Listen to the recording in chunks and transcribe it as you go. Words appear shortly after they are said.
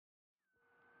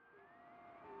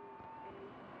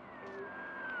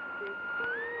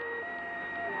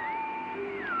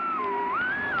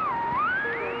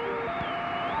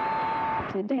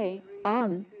today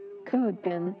on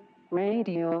CodePen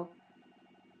Radio.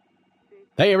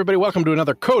 Hey, everybody, welcome to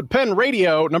another CodePen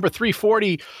Radio, number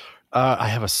 340. I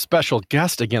have a special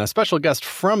guest again, a special guest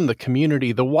from the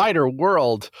community, the wider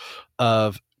world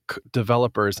of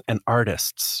developers and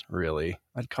artists, really.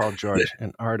 I'd call George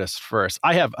an artist first.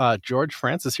 I have George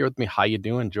Francis here with me. How you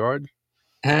doing, George?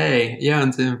 Hey, yeah, I'm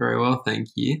doing very well, thank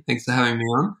you. Thanks for having me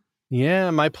on.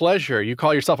 Yeah, my pleasure. You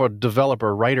call yourself a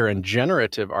developer, writer, and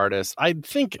generative artist. I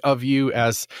think of you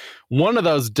as one of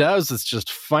those devs that's just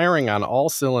firing on all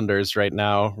cylinders right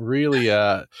now. Really,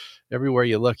 everywhere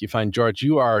you look, you find George.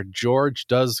 You are George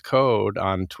Does Code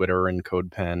on Twitter and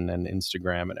CodePen and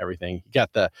Instagram and everything. You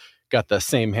got the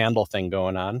same handle thing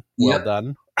going on. Well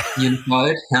done.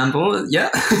 Unified handle, yeah.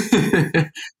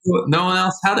 No one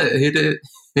else had it.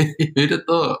 Who'd have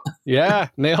thought? Yeah,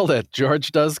 nailed it.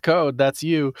 George Does Code. That's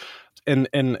you. And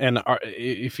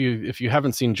if you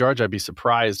haven't seen George, I'd be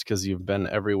surprised because you've been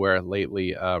everywhere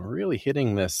lately, really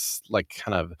hitting this like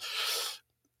kind of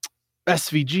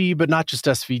SVG, but not just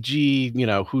SVG,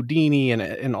 Houdini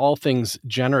and all things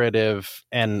generative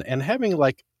and having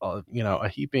like, a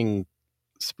heaping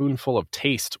spoonful of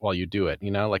taste while you do it.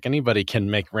 Like anybody can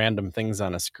make random things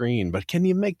on a screen, but can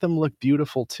you make them look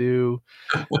beautiful too?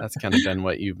 That's kind of been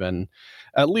what you've been,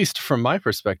 at least from my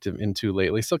perspective, into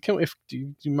lately. So do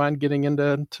you mind getting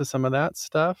into some of that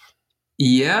stuff?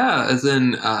 Yeah, as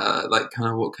in like kind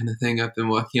of what kind of thing I've been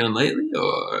working on lately,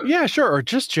 or yeah, sure, or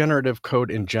just generative code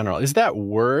in general. Is that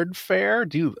word fair?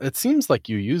 It seems like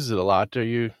you use it a lot. Do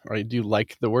you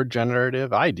like the word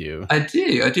generative? I do. I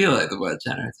do like the word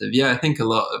generative. Yeah, I think a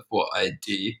lot of what I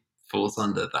do falls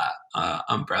under that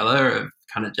umbrella of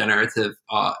kind of generative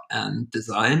art and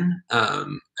design.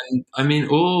 And I mean,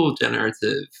 all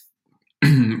generative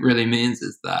really means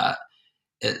is that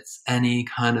it's any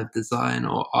kind of design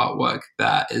or artwork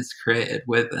that is created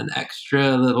with an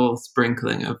extra little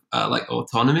sprinkling of like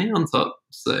autonomy on top.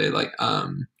 So like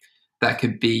that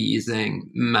could be using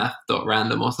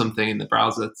math.random or something in the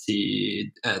browser to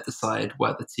decide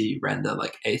whether to render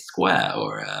like a square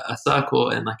or a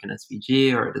circle in like an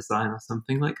SVG or a design or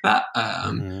something like that.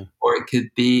 Or it could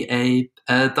be a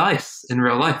dice in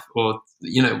real life or,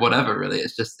 whatever really.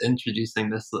 It's just introducing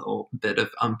this little bit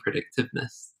of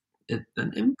unpredictability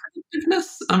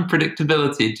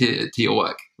to your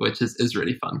work, which is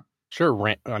really fun.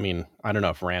 Sure. I mean, I don't know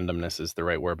if randomness is the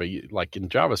right word, but like in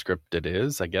JavaScript, it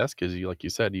is, I guess, because like you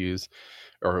said,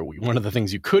 one of the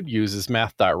things you could use is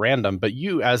math.random, but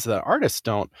you as the artist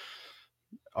are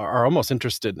almost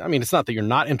interested. I mean, it's not that you're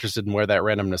not interested in where that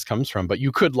randomness comes from, but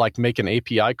you could like make an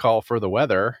API call for the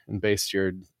weather and base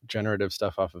your generative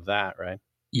stuff off of that, right?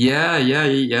 Yeah.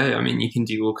 I mean, you can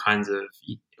do all kinds of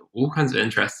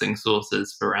interesting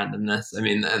sources for randomness. I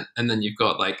mean, and then you've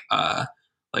got like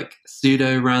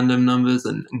pseudo random numbers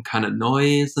and kind of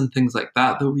noise and things like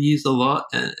that we use a lot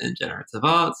in generative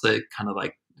art. So kind of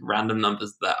like random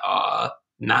numbers that are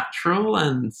natural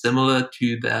and similar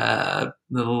to their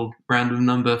little random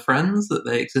number friends that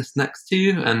they exist next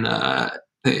to. And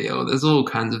there's all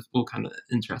kind of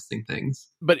interesting things.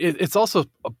 But it's also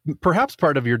perhaps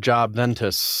part of your job then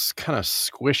to kind of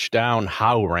squish down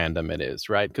how random it is,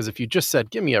 right? Because if you just said,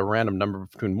 give me a random number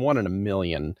between 1 and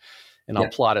 1,000,000, and I'll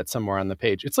plot it somewhere on the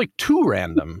page, it's like too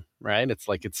random, right? It's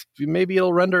like maybe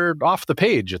it'll render off the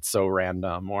page. It's so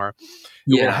random, or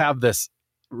it will have this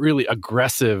really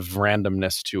aggressive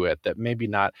randomness to it that maybe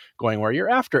not going where you're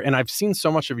after. And I've seen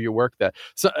so much of your work that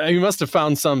you must have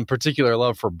found some particular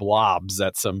love for blobs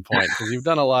at some point, because you've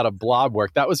done a lot of blob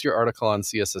work. That was your article on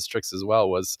CSS Tricks as well,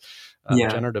 was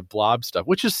generative blob stuff,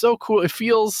 which is so cool. It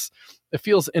feels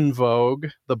in vogue,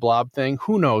 the blob thing.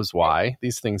 Who knows why?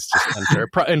 These things just enter.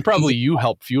 And probably you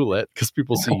help fuel it because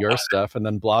people see your stuff and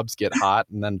then blobs get hot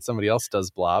and then somebody else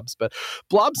does blobs. But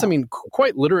blobs, I mean,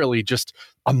 quite literally just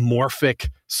amorphic,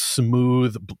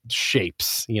 smooth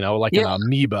shapes, like an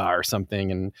amoeba or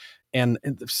something. And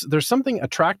there's something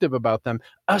attractive about them,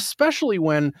 especially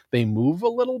when they move a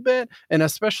little bit and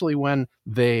especially when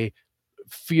they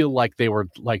feel like they were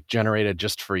like generated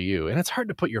just for you. And it's hard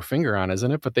to put your finger on,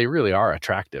 isn't it? But they really are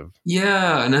attractive.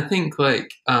 Yeah. And I think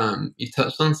like you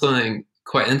touched on something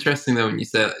quite interesting though when you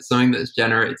said something that's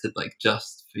generated like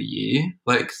just for you.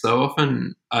 Like so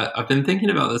often, I've been thinking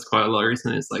about this quite a lot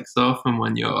recently. It's like so often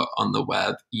when you're on the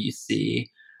web, you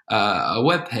see a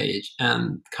web page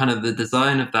and kind of the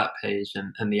design of that page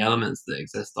and the elements that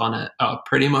exist on it are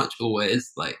pretty much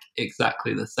always like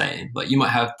exactly the same. Like you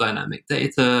might have dynamic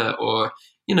data or,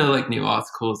 like new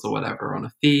articles or whatever on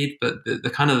a feed, but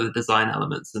the kind of the design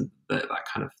elements and that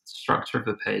kind of structure of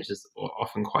the page is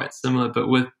often quite similar. But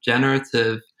with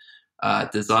generative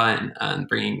design and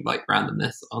bringing like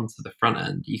randomness onto the front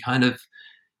end,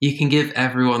 you can give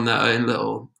everyone their own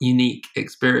little unique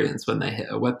experience when they hit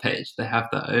a web page. They have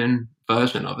their own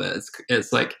version of it.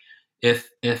 It's like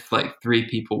if like three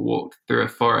people walked through a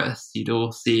forest, you'd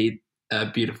all see a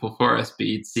beautiful forest, but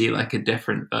you'd see like a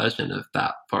different version of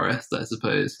that forest, I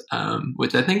suppose,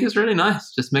 which I think is really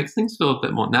nice. Just makes things feel a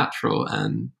bit more natural,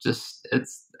 and just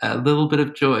it's a little bit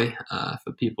of joy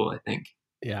for people, I think.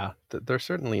 Yeah, there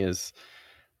certainly is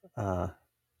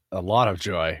a lot of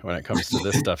joy when it comes to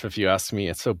this stuff. If you ask me,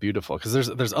 it's so beautiful because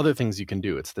there's other things you can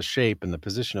do. It's the shape and the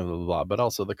position of the blob, but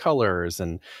also the colors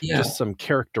and just some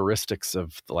characteristics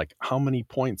of like how many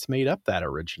points made up that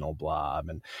original blob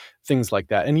and things like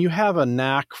that. And you have a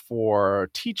knack for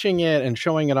teaching it and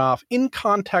showing it off in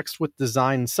context with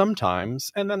design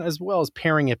sometimes, and then as well as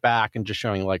paring it back and just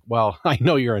showing like, well, I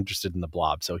know you're interested in the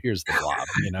blob, so here's the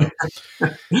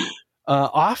blob,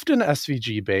 often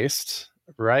SVG based.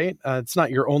 Right, it's not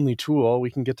your only tool.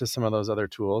 We can get to some of those other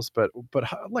tools, but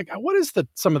like, what is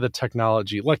some of the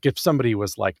technology? Like, if somebody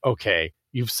was like, okay,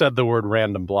 you've said the word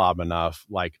random blob enough,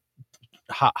 like,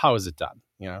 how is it done?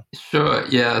 Sure,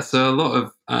 yeah. So a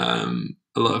lot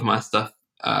of my stuff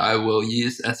I will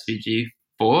use SVG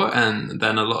for, and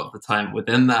then a lot of the time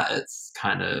within that, it's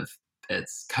curves,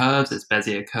 it's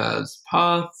Bezier curves,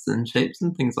 paths, and shapes,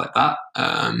 and things like that.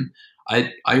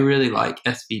 I really like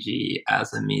SVG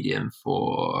as a medium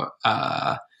for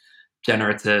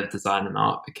generative design and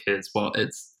art because, well,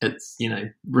 it's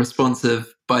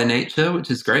responsive by nature, which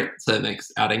is great. So it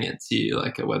makes adding it to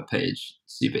like a web page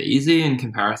super easy in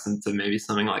comparison to maybe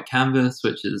something like Canvas,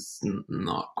 which is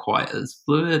not quite as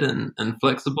fluid and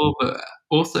flexible. But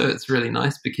also, it's really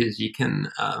nice because you can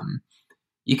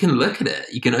look at it,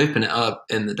 you can open it up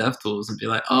in the DevTools and be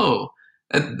like, oh,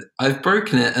 I've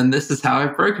broken it, and this is how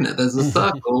I've broken it. There's a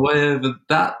circle way over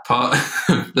that part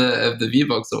of the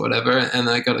viewbox or whatever, and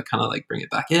I got to kind of like bring it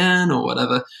back in or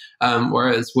whatever.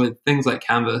 Whereas with things like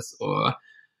Canvas or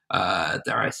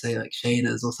dare I say like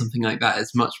shaders or something like that,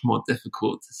 it's much more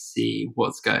difficult to see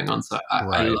what's going on. So I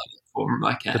love it from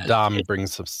like the DOM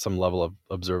brings some level of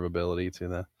observability to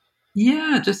that.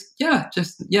 Yeah,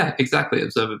 exactly.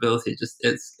 Observability. Just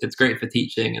it's great for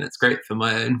teaching, and it's great for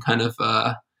my own kind of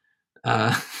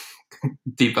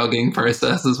debugging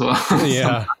process as well.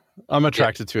 Yeah, I'm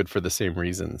attracted to it for the same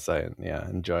reasons. I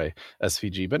enjoy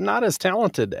SVG, but not as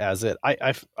talented as it.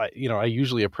 I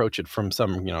usually approach it from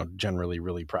some generally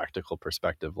really practical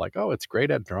perspective, like, oh, it's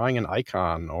great at drawing an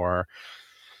icon, or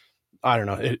I don't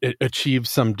know, it achieves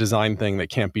some design thing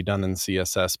that can't be done in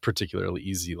CSS particularly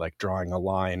easy, like drawing a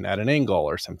line at an angle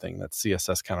or something that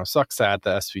CSS kind of sucks at,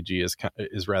 the SVG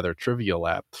is rather trivial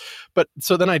at. But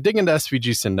so then I dig into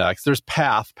SVG syntax. There's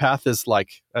path. Path is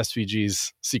like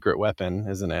SVG's secret weapon,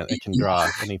 isn't it? It can draw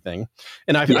anything.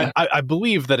 And I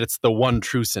believe that it's the one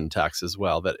true syntax as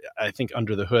well, that I think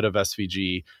under the hood of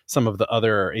SVG, some of the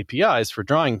other APIs for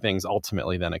drawing things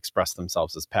ultimately then express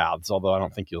themselves as paths, although I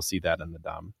don't think you'll see that in the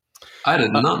DOM. I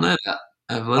did not know that.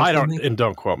 I don't, and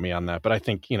don't quote me on that, but I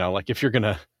think, like if you're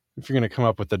gonna come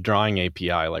up with a drawing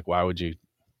API, like why would you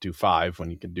do 5 when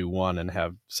you can do 1 and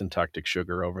have syntactic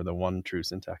sugar over the one true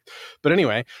syntax? But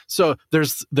anyway, so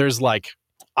there's like,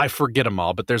 I forget them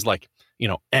all, but there's like,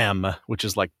 M, which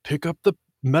is like pick up the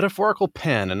metaphorical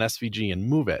pen in SVG and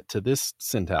move it to this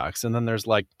syntax. And then there's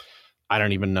like, I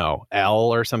don't even know,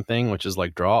 L or something, which is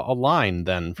like draw a line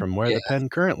then from where the pen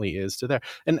currently is to there.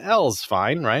 And L's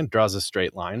fine, right? Draws a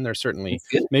straight line. There's certainly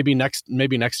maybe next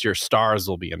year stars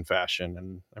will be in fashion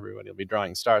and everybody will be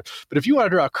drawing stars. But if you want to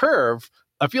draw a curve,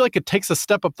 I feel like it takes a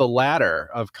step up the ladder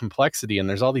of complexity, and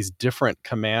there's all these different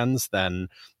commands then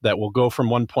that will go from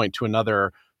one point to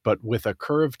another, but with a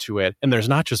curve to it. And there's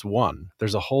not just one,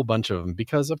 there's a whole bunch of them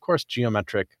because of course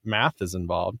geometric math is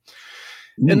involved.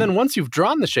 And then once you've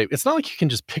drawn the shape, it's not like you can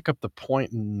just pick up the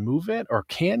point and move it, or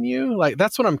can you? Like,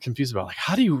 that's what I'm confused about. Like,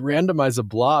 how do you randomize a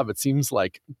blob? It seems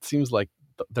like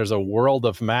there's a world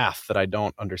of math that I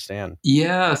don't understand.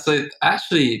 Yeah. So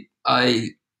actually,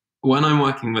 when I'm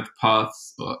working with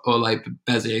paths or like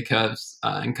Bezier curves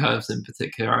and curves in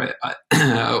particular,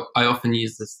 I often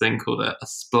use this thing called a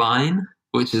spline,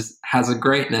 which has a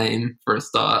great name for a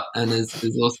start and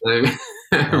is also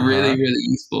really, really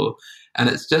useful. And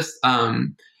it's just,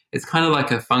 it's kind of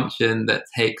like a function that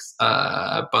takes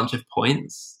a bunch of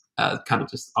points, kind of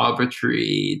just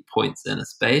arbitrary points in a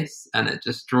space, and it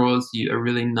just draws you a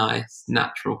really nice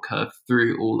natural curve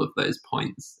through all of those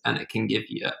points, and it can give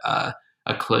you a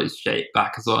closed shape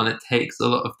back as well. And it takes a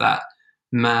lot of that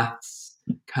maths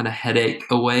kind of headache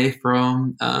away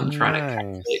from trying to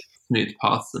calculate smooth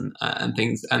paths and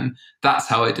things. And that's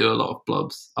how I do a lot of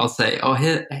blobs. I'll say, oh,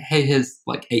 here's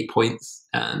like 8 points,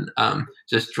 and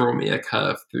just draw me a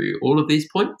curve through all of these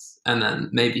points, and then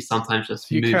maybe sometimes just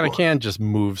you move kind of on. can just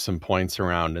move some points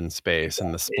around in space,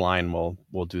 and the spline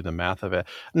will do the math of it.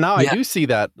 Now, I do see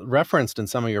that referenced in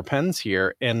some of your pens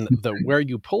here, and the where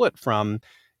you pull it from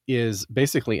is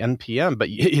basically NPM, but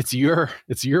it's your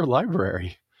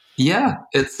library. Yeah,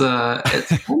 it's kind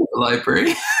of a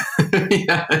library.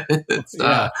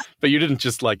 But you didn't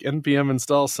just like NPM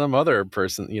install some other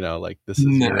person, like this is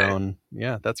your own.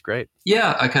 Yeah, that's great.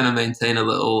 Yeah, I kind of maintain a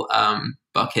little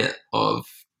bucket of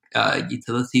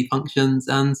utility functions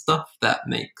and stuff that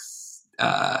makes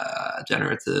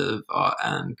generative art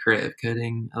and creative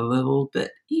coding a little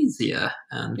bit easier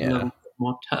and a little bit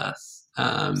more terse.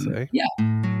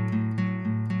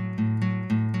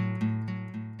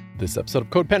 This episode of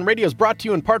CodePen Radio is brought to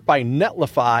you in part by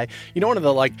Netlify. One of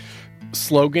the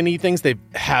slogan-y things they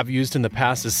have used in the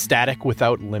past is static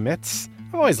without limits.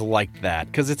 I've always liked that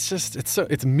because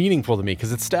it's meaningful to me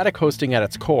because it's static hosting at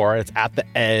its core. It's at the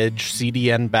edge,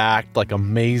 CDN backed,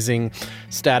 amazing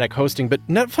static hosting. But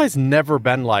Netlify's never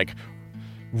been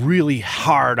really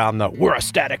hard on we're a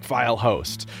static file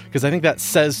host, because I think that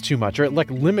says too much, or it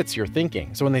limits your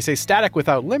thinking. So when they say static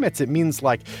without limits, it means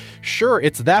sure,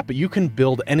 it's that, but you can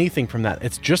build anything from that.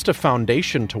 It's just a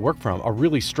foundation to work from, a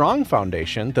really strong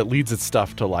foundation that leads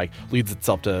itself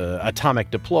to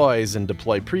atomic deploys and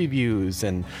deploy previews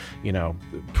and,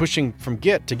 pushing from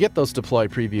Git to get those deploy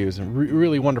previews and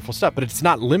really wonderful stuff. But it's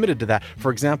not limited to that.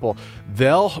 For example,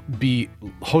 they'll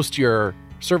host your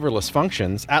serverless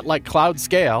functions at cloud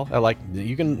scale.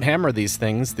 You can hammer these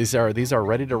things. These are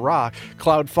ready to rock.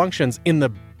 Cloud functions in the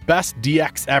best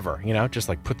DX ever. Just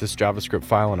put this JavaScript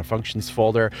file in a functions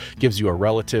folder, gives you a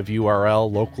relative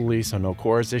URL locally, so no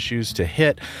CORS issues to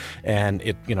hit, and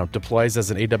it deploys as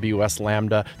an AWS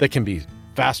Lambda that can be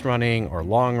fast running or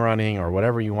long running or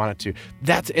whatever you want it to.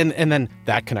 And then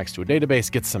that connects to a database,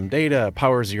 gets some data,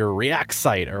 powers your React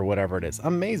site or whatever it is.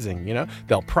 Amazing,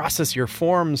 They'll process your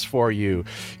forms for you.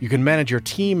 You can manage your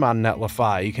team on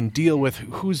Netlify. You can deal with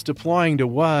who's deploying to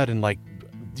what and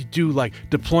do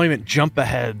deployment jump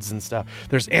aheads and stuff.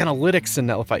 There's analytics in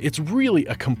Netlify. It's really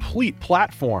a complete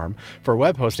platform for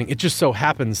web hosting. It just so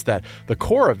happens that the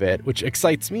core of it, which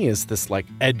excites me, is this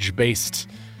edge-based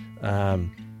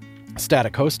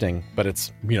static hosting, but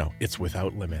it's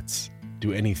without limits.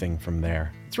 Do anything from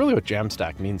there. It's really what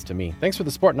Jamstack means to me. Thanks for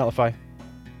the support, Netlify.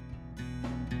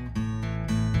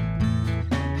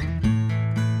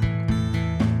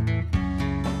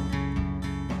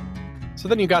 So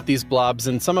then you got these blobs,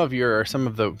 and some of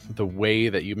the way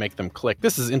that you make them click.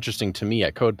 This is interesting to me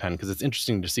at CodePen because it's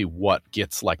interesting to see what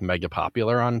gets mega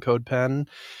popular on CodePen,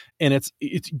 and it's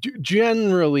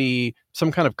generally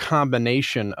some kind of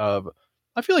combination of.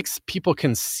 I feel like people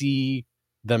can see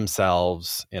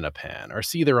themselves in a pen or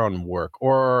see their own work,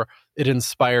 or it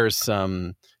inspires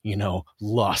some,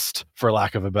 lust, for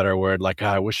lack of a better word.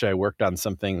 I wish I worked on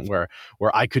something where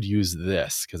I could use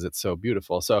this because it's so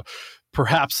beautiful. So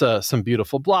perhaps some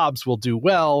beautiful blobs will do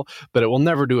well, but it will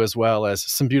never do as well as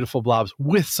some beautiful blobs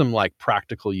with some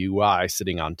practical UI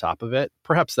sitting on top of it.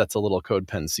 Perhaps that's a little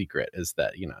CodePen secret, is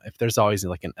that, if there's always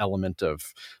an element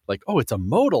of oh, it's a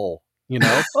modal,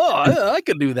 I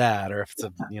could do that. Or if it's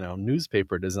a,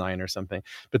 newspaper design or something,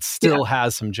 but still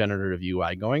has some generative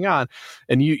UI going on.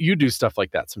 And you do stuff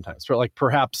like that sometimes. But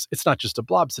perhaps it's not just a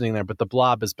blob sitting there, but the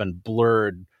blob has been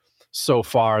blurred so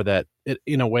far that it,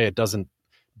 in a way, it doesn't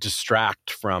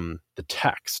distract from the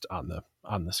text on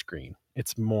the screen.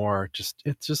 It's more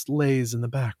it just lays in the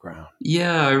background.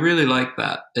 Yeah, I really like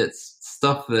that. It's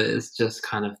stuff that is just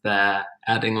kind of there,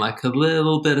 adding a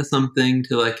little bit of something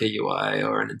to a UI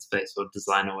or an interface or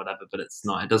design or whatever, but it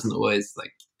doesn't always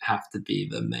have to be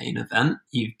the main event.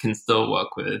 You can still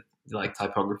work with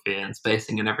typography and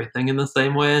spacing and everything in the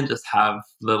same way, and just have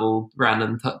little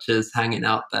random touches hanging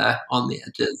out there on the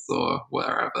edges or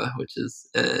wherever, which is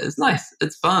nice.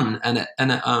 It's fun, and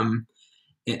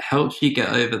it helps you get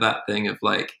over that thing of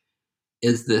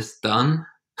is this done?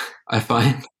 I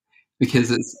find,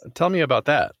 because it's. Tell me about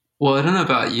that. Well, I don't know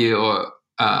about you or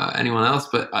anyone else,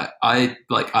 but I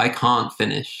can't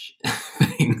finish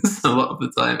things a lot of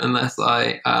the time unless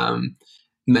I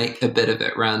make a bit of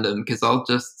it random, because I'll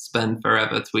just spend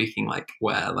forever tweaking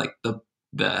where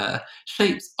the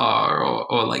shapes are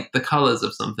or the colors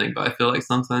of something. But I feel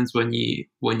sometimes when you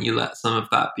let some of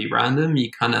that be random,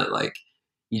 you kind of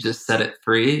you just set it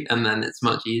free, and then it's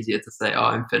much easier to say, oh,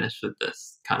 I'm finished with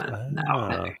this kind of now.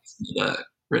 And it's the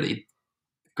really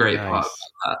great part of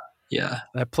that. Yeah.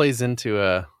 That plays into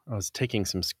a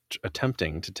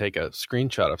attempting to take a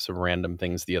screenshot of some random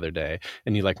things the other day,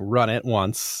 and you like run it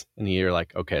once and you're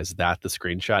like, okay, is that the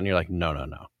screenshot? And you're like, no,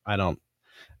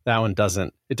 that one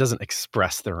doesn't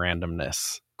express the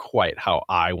randomness quite how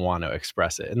I want to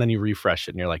express it. And then you refresh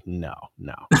it and you're like, no,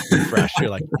 refresh.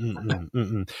 You're like,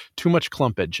 too much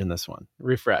clumpage in this one.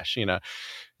 Refresh, and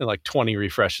like 20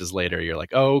 refreshes later, you're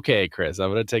like, oh, okay, Chris,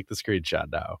 I'm going to take the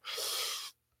screenshot now.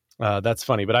 That's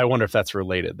funny, but I wonder if that's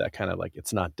related. That kind of like,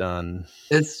 it's not done.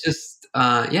 It's just,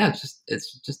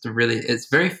 it's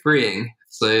very freeing.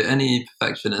 So any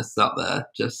perfectionists out there,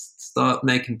 just start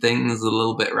making things a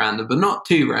little bit random, but not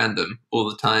too random all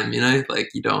the time. Like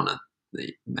you don't want to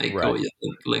make all your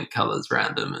link colors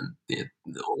random and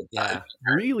all of that.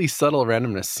 Really subtle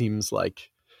randomness seems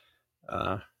like,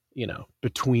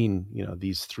 between,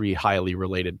 these three highly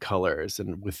related colors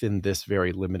and within this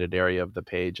very limited area of the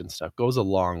page and stuff goes a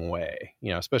long way,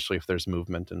 especially if there's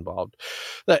movement involved.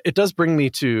 That it does bring me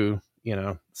to,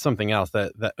 something else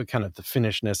that kind of the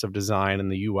finishedness of design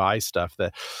and the UI stuff.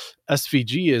 That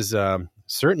SVG is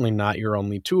certainly not your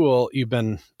only tool. You've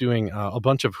been doing a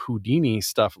bunch of Houdini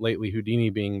stuff lately, Houdini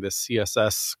being this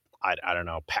CSS I don't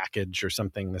know, package or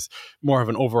something, this more of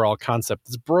an overall concept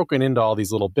that's broken into all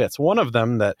these little bits. One of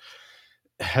them that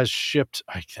has shipped,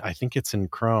 I think it's in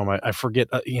Chrome. I forget,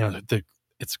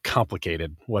 it's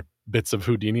complicated what bits of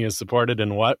Houdini is supported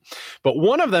and what. But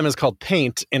one of them is called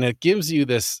Paint, and it gives you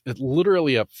it's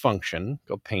literally a function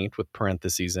called Paint with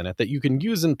parentheses in it that you can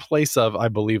use in place of, I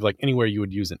believe, like anywhere you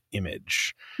would use an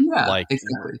image. Yeah, like,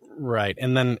 exactly. Right.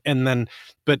 And then,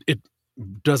 but it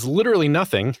does literally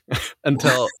nothing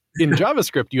until in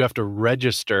JavaScript you have to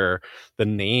register the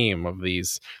name of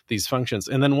these functions,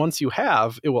 and then once you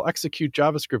have, it will execute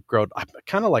JavaScript code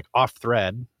kind of like off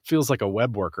thread. Feels like a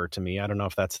web worker to me. I don't know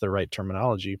if that's the right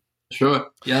terminology. Sure.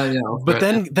 Yeah. But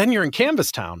then you're in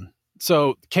Canvas town.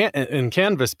 So in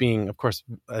Canvas being, of course,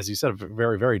 as you said, a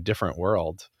very, very different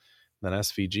world than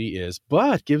SVG is,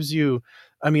 but gives you.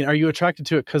 I mean, are you attracted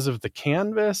to it because of the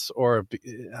canvas, or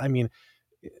I mean?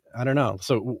 I don't know.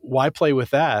 So why play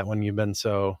with that when you've been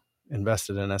so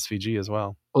invested in SVG as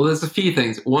well? Well, there's a few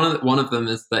things. One of them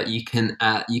is that you can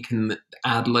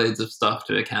add loads of stuff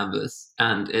to a canvas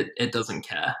and it doesn't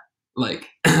care. Like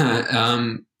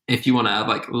if you want to add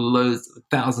like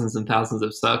thousands and thousands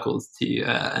of circles to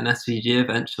an SVG,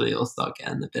 eventually it'll start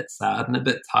getting a bit sad and a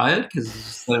bit tired because there's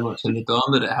just so much in the DOM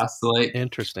that it has to like.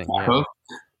 Interesting. Yeah.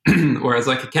 Whereas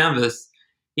like a canvas,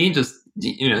 you can just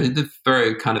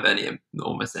throw kind of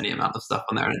almost any amount of stuff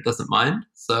on there and it doesn't mind.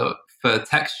 So for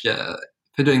texture,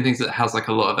 for doing things that has like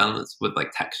a lot of elements with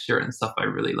like texture and stuff, I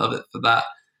really love it for that.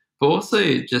 But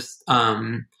also just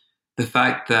the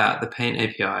fact that the Paint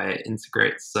API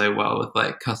integrates so well with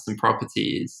like custom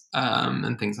properties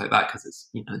and things like that, because it's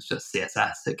just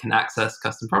CSS. It can access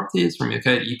custom properties from your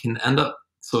code. You can end up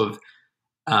sort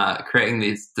of creating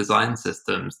these design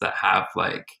systems that have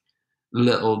like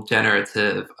little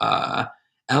generative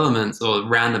elements or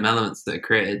random elements that are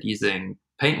created using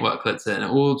Paint worklets, and it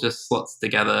all just slots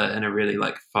together in a really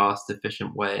like fast,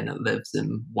 efficient way, and it lives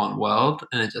in one world,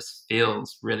 and it just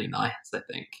feels really nice, I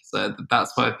think. So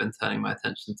that's why I've been turning my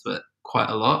attention to it quite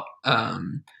a lot.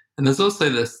 And there's also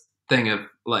this thing of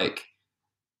like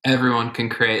everyone can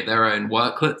create their own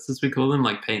worklets, as we call them,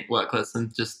 like Paint worklets,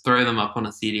 and just throw them up on a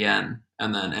CDN,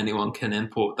 and then anyone can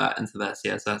import that into their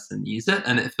CSS and use it.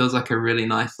 And it feels like a really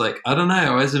nice, like, I don't know, I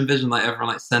always envision like everyone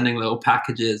like sending little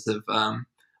packages of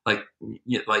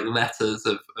like letters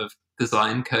of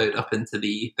design code up into the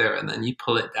ether, and then you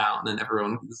pull it down and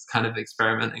everyone is kind of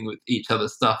experimenting with each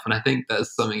other's stuff. And I think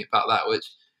there's something about that which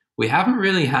we haven't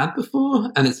really had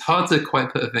before, and it's hard to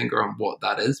quite put a finger on what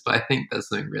that is, but I think there's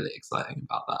something really exciting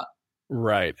about that.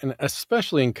 Right. And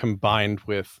especially combined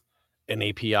with an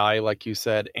API, like you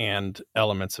said, and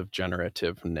elements of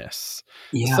generativeness.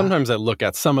 Yeah. Sometimes I look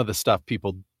at some of the stuff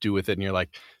people do with it and you're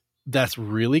like, that's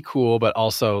really cool, but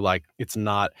also like it's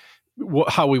not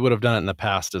how we would have done it in the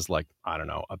past is like, I don't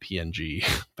know, a PNG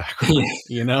background,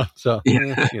 So,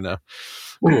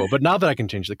 cool. But now that I can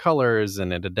change the colors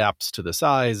and it adapts to the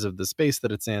size of the space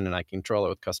that it's in and I control it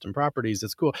with custom properties,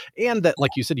 it's cool. And that,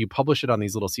 like you said, you publish it on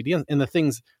these little CDNs, and the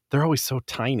things, they're always so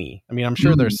tiny. I mean, I'm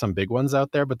sure there's some big ones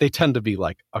out there, but they tend to be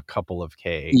like a couple of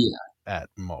K at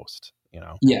most,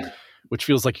 Yeah. Which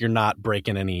feels like you're not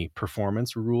breaking any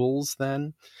performance rules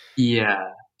then.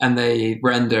 Yeah. And they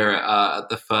render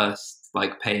the first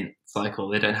like Paint cycle.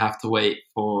 They don't have to wait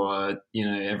for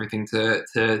everything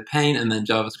to paint and then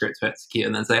JavaScript to execute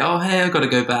and then say, oh hey, I've got to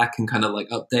go back and kind of like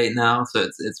update now. So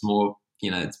it's more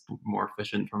it's more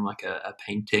efficient from like a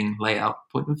painting layout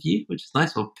point of view, which is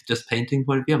nice, or just painting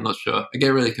point of view. I'm not sure. I get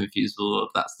really confused with all of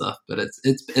that stuff, but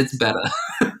it's better.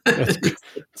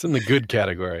 It's in the good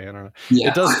category. I don't know.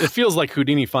 Yeah. It feels like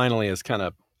Houdini finally has kind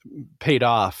of paid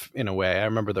off in a way. I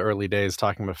remember the early days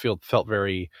talking about felt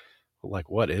very like,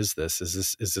 what is this?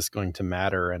 Is this going to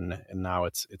matter? And now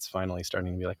it's finally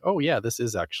starting to be like, oh yeah, this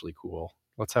is actually cool.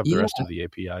 Let's have the rest of the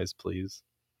APIs, please.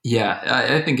 Yeah,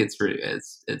 I think it's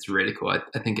really cool.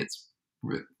 I think it's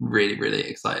really, really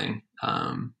exciting.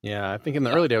 Yeah, I think in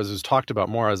the early days it was talked about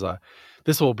more as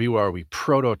this will be where we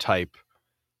prototype,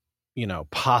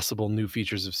 possible new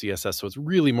features of CSS. So it's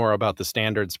really more about the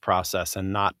standards process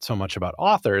and not so much about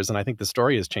authors. And I think the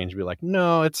story has changed to be like,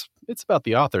 no, it's about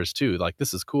the authors too. Like,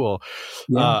 this is cool.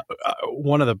 Yeah.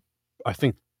 One of the, I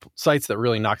think, sites that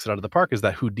really knocks it out of the park is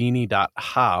that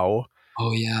Houdini.how.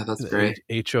 Oh yeah, that's great.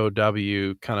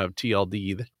 HOW kind of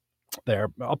TLD there.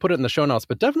 I'll put it in the show notes,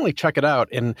 but definitely check it out.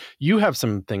 And you have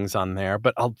some things on there,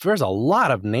 but there's a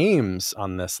lot of names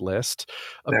on this list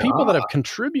of people that have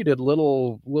contributed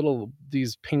little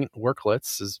these paint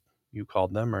worklets, as you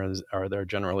called them, or they're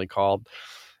generally called,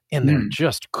 and they're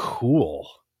just cool.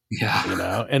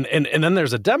 Yeah. And then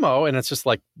there's a demo, and it's just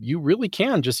like, you really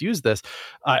can just use this.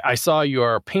 I saw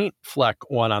your Paint Fleck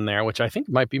one on there, which I think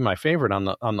might be my favorite on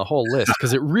the whole list,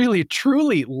 because it really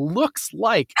truly looks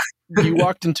like you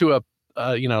walked into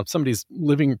somebody's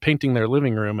painting their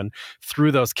living room and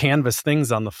threw those canvas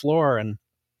things on the floor, and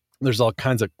there's all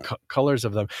kinds of colors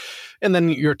of them. And then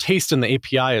your taste in the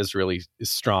API is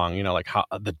strong, like how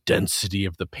the density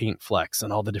of the paint flecks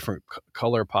and all the different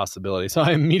color possibilities. So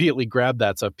I immediately grabbed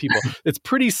that. So it's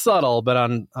pretty subtle, but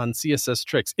on CSS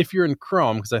Tricks, if you're in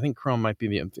Chrome, because I think Chrome might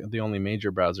be the only major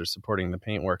browser supporting the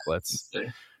paint worklets,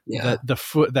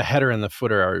 the header and the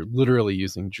footer are literally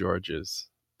using George's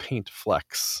paint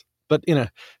flecks, but in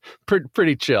a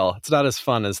pretty chill. It's not as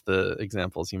fun as the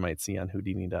examples you might see on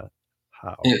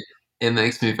Houdini.how. It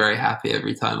makes me very happy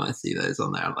every time I see those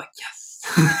on there. I'm like, yes,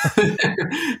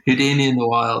 Houdini in the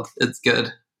wild. It's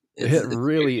good. It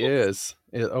really cool. Is.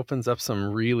 It opens up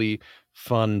some really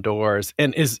fun doors,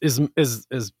 and is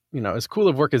as cool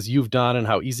of work as you've done and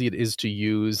how easy it is to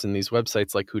use in these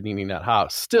websites like Houdini.how.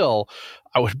 Still,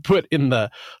 I would put in the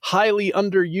highly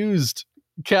underused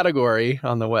category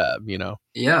on the web.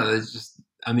 Yeah, there's just.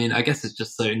 I mean, I guess it's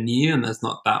just so new, and there's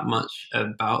not that much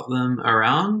about them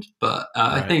around. But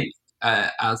right. I think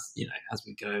as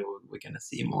we go, we're going to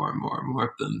see more and more and more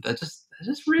of them. They're just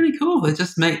really cool. They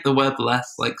just make the web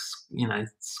less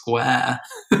square.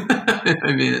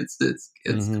 I mean, it's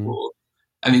cool.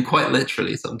 I mean, quite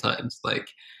literally sometimes. Like,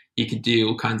 you could do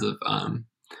all kinds of.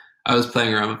 I was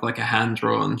playing around with like a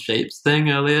hand-drawn shapes thing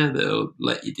earlier that'll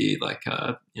let you do like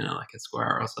a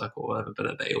square or a circle or whatever,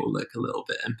 but they all look a little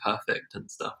bit imperfect and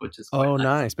stuff, which is quite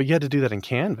nice. But you had to do that in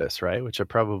Canvas, right? Which I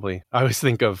always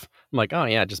think of, I'm like, oh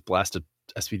yeah, just blast a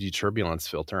SVG turbulence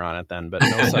filter on it then, but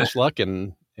no such luck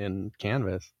in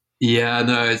Canvas. Yeah,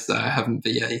 no, I haven't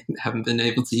been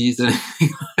able to use anything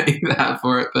like that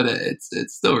for it, but it's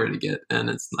still really good, and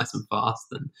it's nice and fast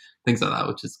and things like that,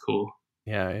 which is cool.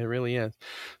 Yeah, it really is.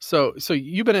 So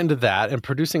you've been into that and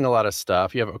producing a lot of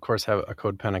stuff. You of course have a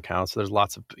CodePen account. So there's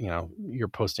lots of, you're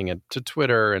posting it to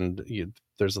Twitter, and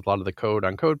there's a lot of the code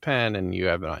on CodePen, and you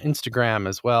have it on Instagram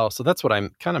as well. So that's what I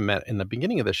kind of meant in the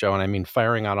beginning of the show. And I mean,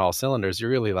 firing on all cylinders. You're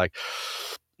really like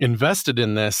invested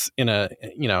in this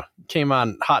came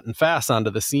on hot and fast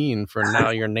onto the scene for now.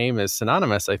 Your name is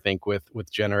synonymous, I think, with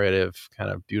generative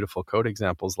kind of beautiful code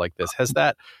examples like this. Has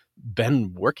that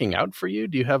been working out for you?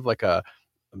 Do you have like a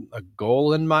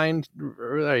goal in mind?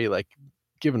 Or are you like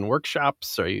giving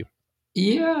workshops? Are you?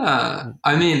 Yeah,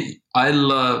 I mean, I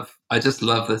just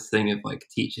love this thing of like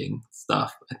teaching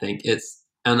stuff. I think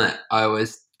I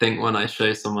always think when I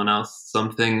show someone else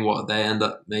something, what they end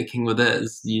up making with it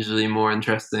is usually more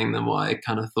interesting than what I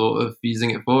kind of thought of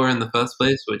using it for in the first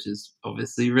place, which is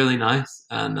obviously really nice.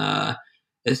 And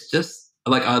it's just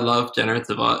like, I love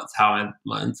generative art. It's how I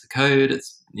learned to code.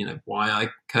 It's why I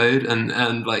code,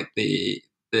 and like the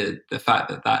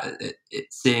fact that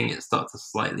seeing it start to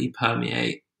slightly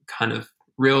permeate kind of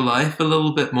real life a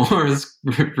little bit more is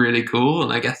really cool.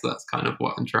 And I guess that's kind of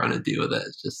what I'm trying to do with it.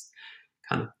 It's just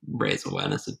kind of raise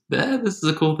awareness of this is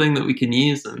a cool thing that we can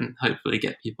use, and hopefully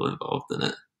get people involved in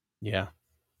it. Yeah.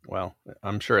 Well,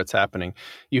 I'm sure it's happening.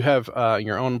 You have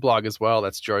your own blog as well.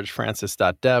 That's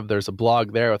georgefrancis.dev. There's a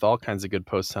blog there with all kinds of good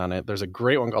posts on it. There's a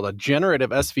great one called a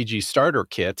Generative SVG Starter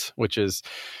Kit, which is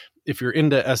if you're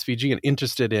into SVG and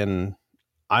interested in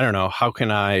I don't know, how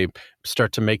can I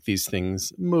start to make these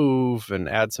things move and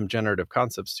add some generative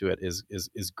concepts to it is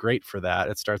great for that.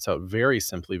 It starts out very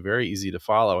simply, very easy to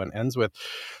follow, and ends with,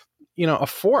 a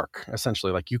fork,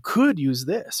 essentially. Like, you could use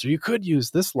this, or you could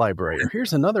use this library, or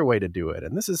here's another way to do it.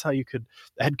 And this is how you could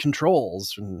add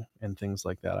controls and things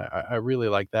like that. I really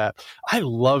like that. I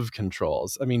love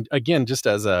controls. I mean, again, just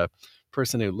as a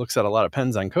person who looks at a lot of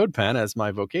pens on CodePen as my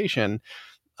vocation,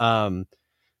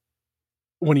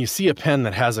 when you see a pen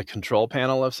that has a control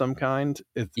panel of some kind,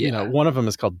 one of them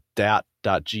is called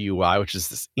DAT.GUI, which is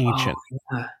this ancient,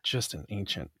 just an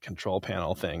ancient control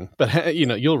panel thing. But,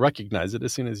 you'll recognize it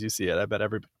as soon as you see it. I bet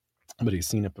everybody's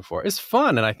seen it before. It's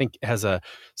fun, and I think it has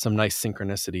some nice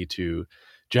synchronicity to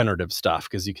generative stuff,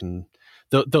 because you can,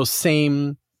 those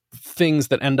same things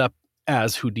that end up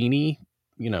as Houdini,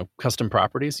 custom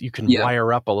properties, you can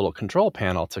wire up a little control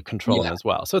panel to control them as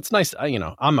well. So it's nice.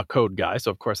 I'm a code guy,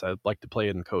 so of course I'd like to play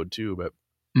it in code too. But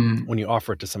when you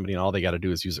offer it to somebody and all they got to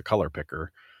do is use a color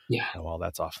picker, well,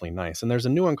 that's awfully nice. And there's a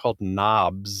new one called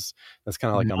Knobs. That's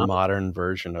kind of like a modern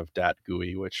version of Dat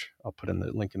GUI, which I'll put in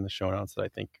the link in the show notes. That I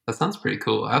think that sounds pretty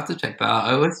cool. I have to check that out.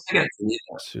 I always forget to use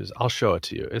that. I'll show it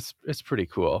to you. It's pretty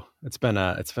cool. It's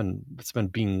been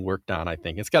being worked on. I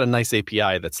think it's got a nice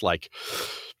API that's like,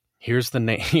 here's the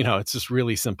name, it's just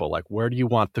really simple. Like, where do you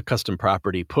want the custom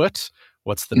property put?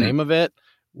 What's the name of it?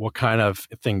 What kind of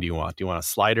thing do you want? Do you want a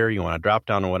slider? You want a drop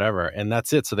down or whatever? And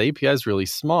that's it. So the API is really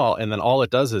small. And then all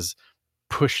it does is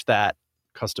push that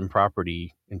custom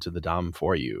property into the DOM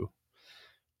for you,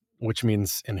 which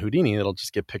means in Houdini, it'll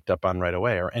just get picked up on right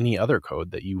away, or any other code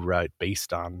that you write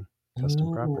based on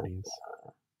custom properties.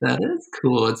 That is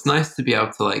cool. It's nice to be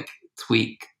able to like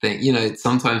tweak things.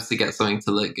 Sometimes to get something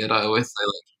to look good, I always say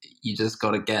like, you just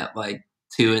got to get like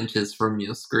 2 inches from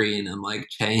your screen and like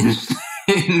change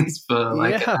things for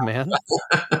like man.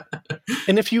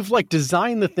 And if you've like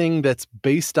designed the thing that's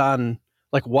based on,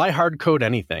 like, why hard code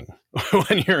anything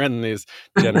when you're in these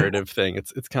generative thing?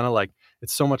 It's kind of like,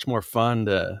 it's so much more fun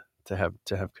to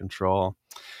have control.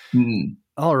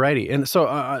 Alrighty. And so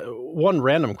one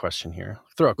random question here,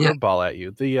 throw a curveball at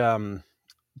you.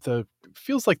 The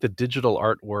feels like the digital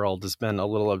art world has been a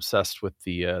little obsessed with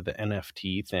the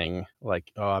NFT thing.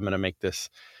 Like, oh, I'm going to make this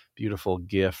beautiful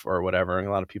GIF or whatever. And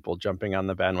a lot of people jumping on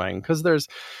the bandwagon because there's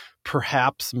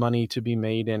perhaps money to be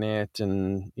made in it,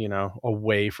 and a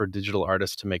way for digital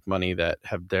artists to make money that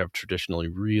they have traditionally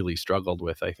really struggled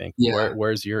with. I think.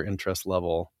 Where's your interest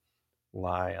level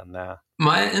lie on that?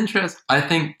 My interest, I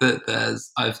think that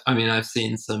I've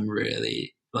seen some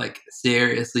really like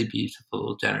seriously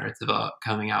beautiful generative art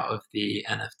coming out of the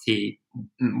NFT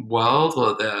world,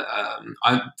 or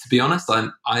to be honest,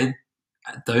 I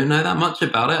don't know that much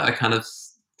about it. I kind of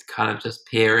just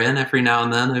peer in every now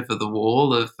and then over the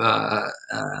wall of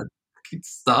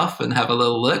stuff and have a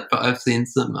little look. But I've seen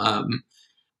some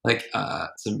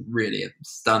really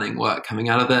stunning work coming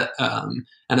out of it,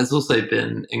 and it's also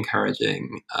been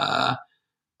encouraging a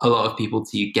lot of people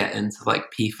to get into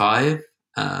like P5,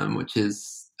 which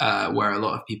is where a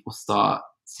lot of people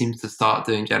seem to start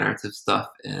doing generative stuff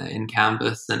in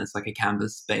Canvas, and it's like a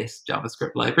Canvas-based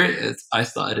JavaScript library. I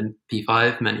started in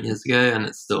P5 many years ago, and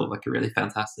it's still like a really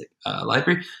fantastic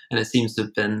library, and it seems to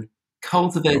have been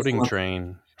cultivated. Coding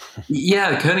Train.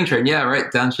 Coding Train,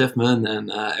 right, Dan Schiffman and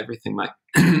everything like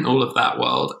all of that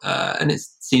world, and it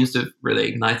seems to have really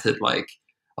ignited like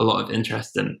a lot of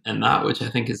interest in that, which I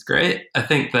think is great. I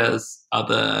think there's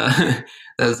other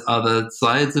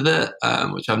sides of it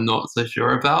which I'm not so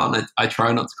sure about, and I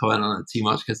try not to comment on it too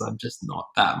much because I'm just not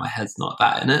that, my head's not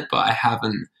that in it. But I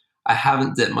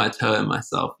haven't dipped my toe in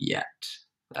myself yet.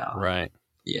 Right.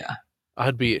 Yeah.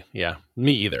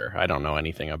 Me either. I don't know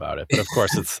anything about it, but of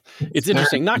course it's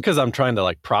interesting. Not because I'm trying to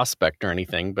like prospect or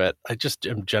anything, but I just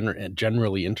am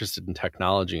generally interested in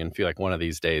technology and feel like one of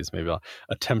these days maybe I'll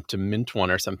attempt to mint one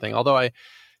or something. Although I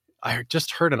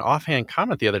just heard an offhand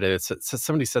comment the other day that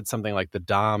somebody said something like the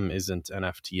DOM isn't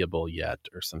NFTable yet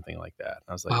or something like that. And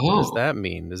I was like, What does that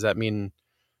mean? Does that mean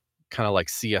kind of like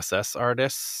CSS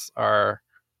artists are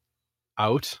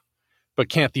out? But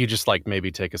can't you just like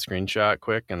maybe take a screenshot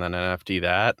quick and then NFT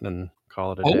that and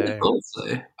call it a day?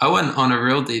 I went on a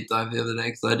real deep dive the other day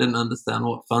because I didn't understand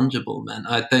what fungible meant.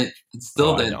 I don't think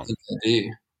I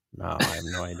do. No, I have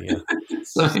no idea.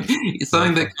 So it's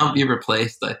something that can't be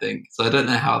replaced, I think. So I don't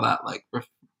know how that like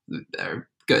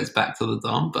goes back to the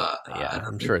DOM, but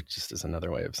I'm sure it just is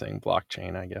another way of saying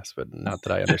blockchain, I guess. But not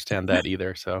that I understand that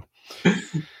either. So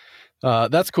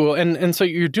That's cool. And so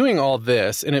you're doing all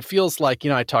this, and it feels like,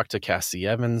 I talked to Cassie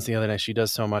Evans the other day. She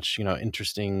does so much,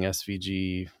 interesting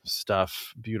SVG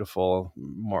stuff, beautiful,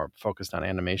 more focused on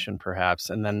animation perhaps.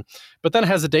 But then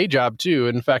has a day job too.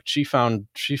 In fact, she found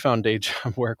day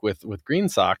job work with Green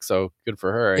Sock. So good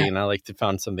for her. Yeah. Like to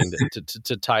found something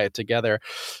to tie it together.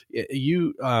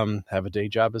 You have a day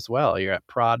job as well. You're at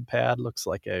ProdPad. Looks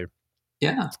like a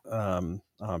Yeah.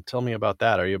 Tell me about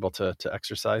that. Are you able to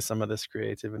exercise some of this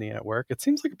creativity at work? It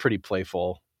seems like a pretty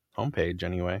playful homepage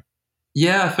anyway.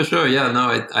 Yeah, for sure. Yeah,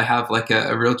 no, I have like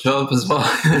a real job as well.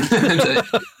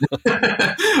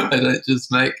 I don't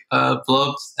just make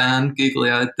blobs and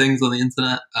googly-eyed things on the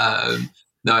internet.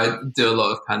 No, I do a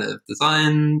lot of kind of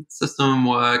design system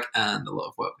work and a lot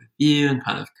of work with Vue and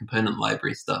kind of component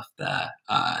library stuff there.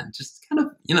 And just kind of,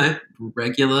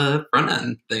 regular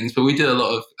front-end things. But we do a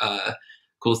lot of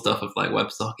cool stuff with like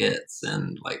WebSockets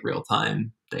and like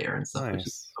real-time data and stuff, which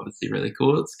is obviously really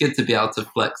cool. It's good to be able to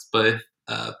flex both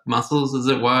muscles, as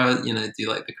it were, do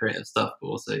like the creative stuff, but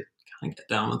also kind of get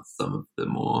down with some of the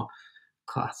more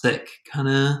classic kind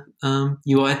of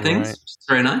UI things, which is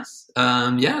very nice.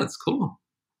 Yeah, it's cool.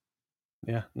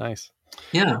 Yeah, nice.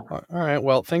 Yeah. All right.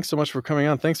 Well, thanks so much for coming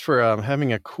on. Thanks for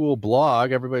having a cool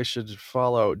blog. Everybody should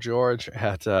follow George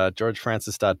at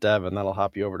georgefrancis.dev, and that'll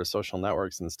hop you over to social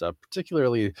networks and stuff.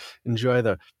 Particularly enjoy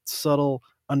the subtle,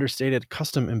 understated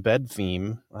custom embed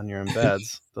theme on your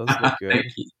embeds. Those look good. Thank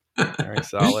you. Very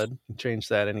solid. Change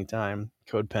that anytime.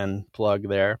 CodePen plug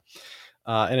there.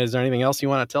 And is there anything else you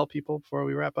want to tell people before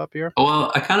we wrap up here?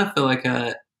 Well, I kind of feel like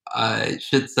I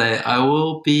should say I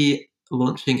will be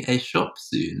launching a shop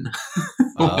soon.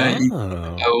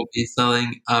 I will be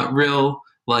selling real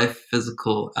life,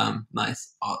 physical,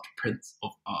 nice art prints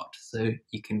of art. So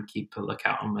you can keep a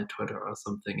lookout on my Twitter or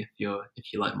something if you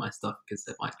like my stuff, because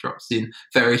it might drop soon.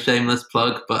 Very shameless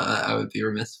plug, but I would be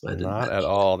remiss if I didn't. Not at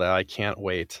all. I can't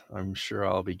wait. I'm sure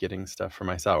I'll be getting stuff for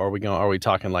myself. Are we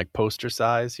talking like poster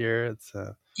size here? It's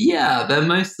yeah, they're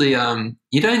mostly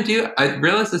you don't do. I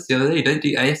realized this the other day. You don't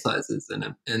do A sizes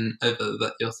in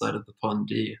over your side of the pond,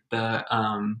 do you? They're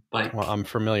like. Well, I'm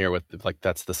familiar with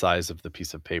that's the size of the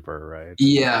piece of paper, right?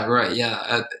 Yeah, right.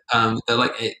 Yeah, they're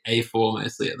like A4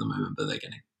 mostly at the moment, but they're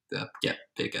going to get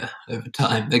bigger over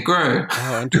time. They grow.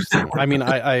 Oh, interesting. I mean,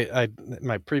 I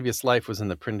my previous life was in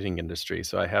the printing industry,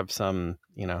 so I have some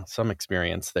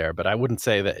experience there. But I wouldn't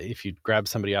say that if you grab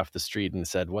somebody off the street and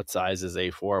said, "What size is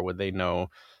A4?" would they know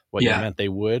what you meant? They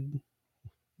would.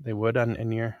 They would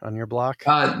on your block.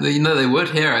 They would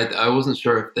here. I wasn't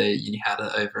sure if you had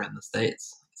it over in the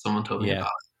States. Someone told me about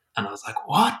it, and I was like,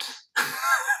 "What?"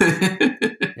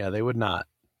 Yeah, they would not.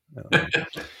 No.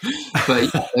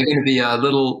 But they're going to be a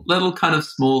little kind of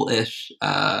small-ish,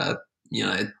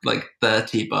 like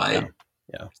 30 by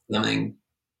something.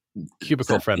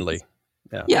 Cubicle friendly.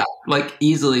 Yeah, like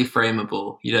easily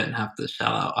frameable. You don't have to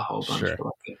shell out a whole bunch for like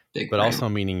a big but frame. Also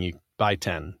meaning you buy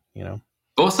 10,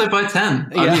 Also buy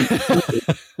 10.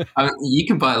 I mean, you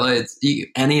can buy loads.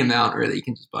 Any amount, really, you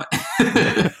can just buy.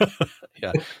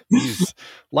 Yeah, these,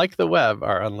 like the web,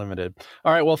 are unlimited.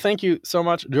 All right, well, thank you so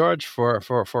much, George,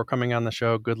 for coming on the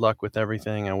show. Good luck with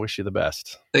everything. I wish you the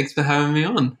best. Thanks for having me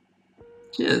on.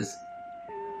 Cheers.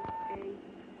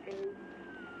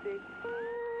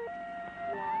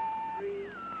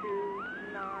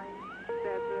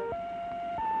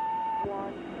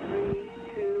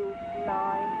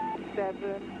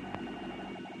 Seven,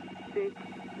 6,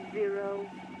 0.